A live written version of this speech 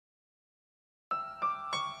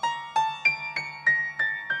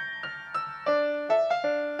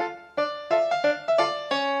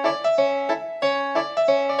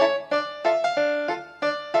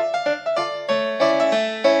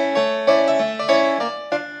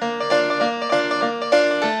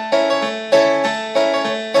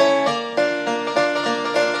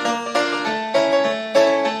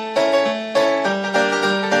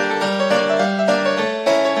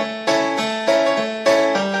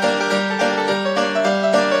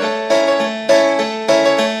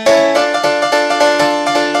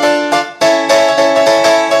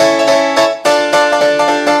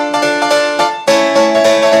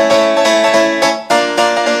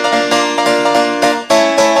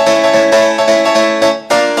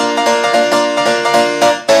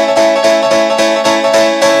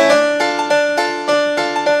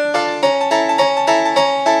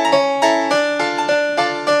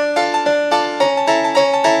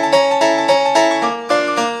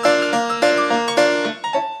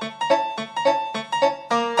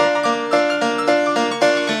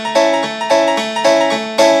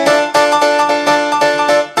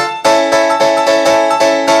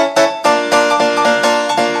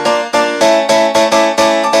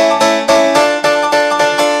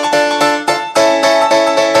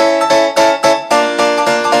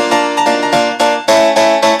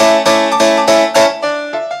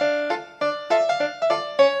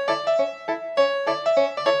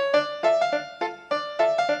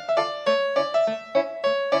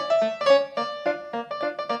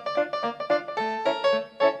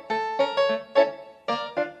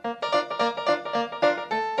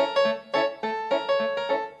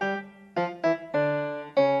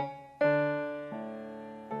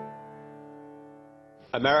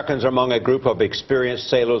Americans are among a group of experienced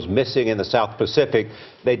sailors missing in the South Pacific.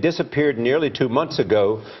 They disappeared nearly 2 months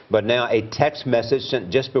ago, but now a text message sent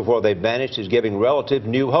just before they vanished is giving relatives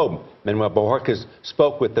new hope. Manuel Bojorquez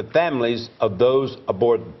spoke with the families of those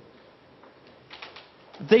aboard.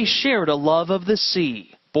 They shared a love of the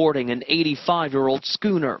sea, boarding an 85-year-old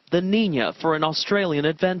schooner, the Nina, for an Australian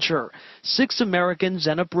adventure. 6 Americans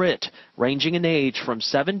and a Brit, ranging in age from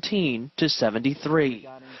 17 to 73.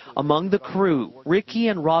 Among the crew, Ricky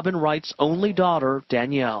and Robin Wright's only daughter,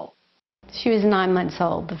 Danielle. She was 9 months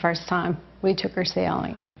old the first time we took her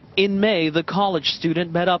sailing. In May, the college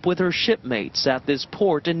student met up with her shipmates at this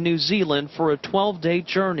port in New Zealand for a 12-day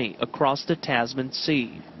journey across the Tasman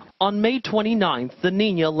Sea. On May 29th, the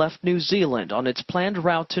Nina left New Zealand on its planned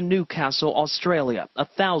route to Newcastle, Australia,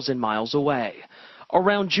 1,000 miles away.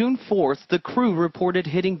 Around June 4th, the crew reported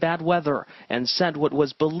hitting bad weather and sent what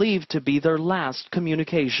was believed to be their last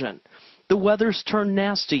communication. The weather's turned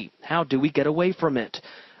nasty. How do we get away from it?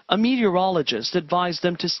 A meteorologist advised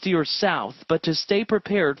them to steer south, but to stay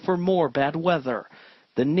prepared for more bad weather.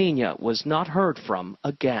 The Nina was not heard from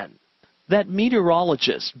again. That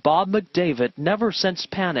meteorologist, Bob McDavid, never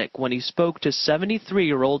sensed panic when he spoke to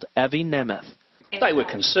 73-year-old Evi Nemeth. They were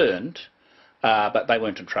concerned, but they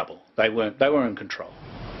weren't in trouble. They were in control.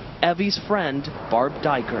 Evi's friend, Barb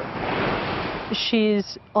Dyker.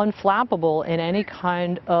 She's unflappable in any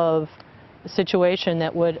kind of situation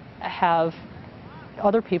that would have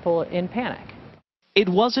other people in panic. It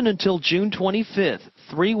wasn't until June 25th,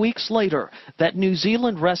 3 weeks later, that New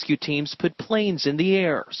Zealand rescue teams put planes in the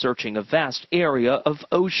air, searching a vast area of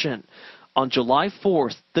ocean. On July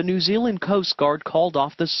 4th, the New Zealand Coast Guard called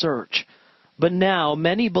off the search. But now,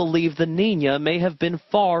 many believe the Nina may have been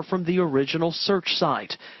far from the original search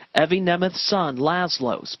site. Evi Nemeth's son,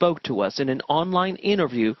 Laszlo, spoke to us in an online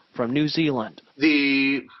interview from New Zealand.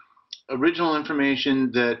 The original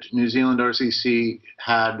information that New Zealand RCC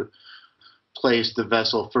had placed the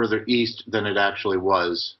vessel further east than it actually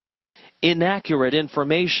was. Inaccurate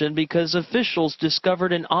information because officials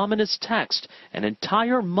discovered an ominous text an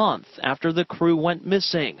entire month after the crew went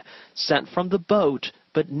missing, sent from the boat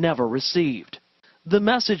but never received. The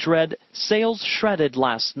message read, "Sails shredded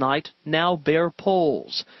last night, now bare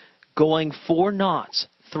poles. Going 4 knots,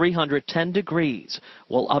 310 degrees.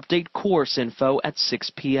 We'll update course info at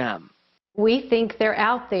 6 p.m. We think they're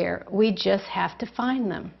out there. We just have to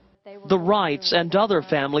find them. The Wrights and other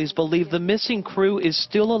families believe the missing crew is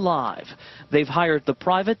still alive. They've hired the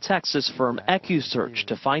private Texas firm Equusearch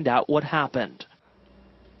to find out what happened.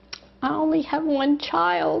 I only have 1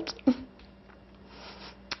 child.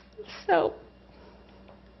 So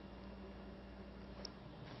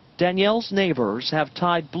Danielle's neighbors have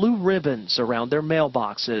tied blue ribbons around their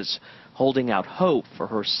mailboxes, holding out hope for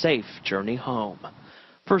her safe journey home.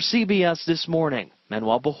 For CBS This Morning,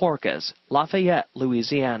 Manuel Bojorquez, Lafayette,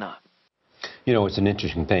 Louisiana. You know, it's an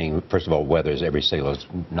interesting thing. First of all, weather is every sailor's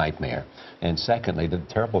nightmare. And secondly, the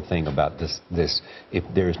terrible thing about this if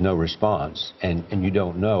there's no response and you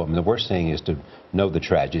don't know, I mean, the worst thing is to know the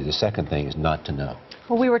tragedy. The second thing is not to know.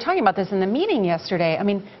 Well, we were talking about this in the meeting yesterday. I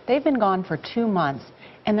mean, they've been gone for 2 months,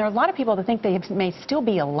 and there are a lot of people that think they may still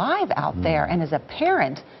be alive out there. And as a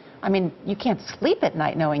parent, I mean, you can't sleep at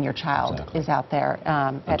night knowing your child is out there.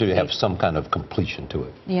 Until you have some kind of completion to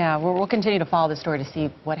it. Yeah, we'll continue to follow the story to see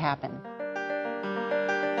what happened.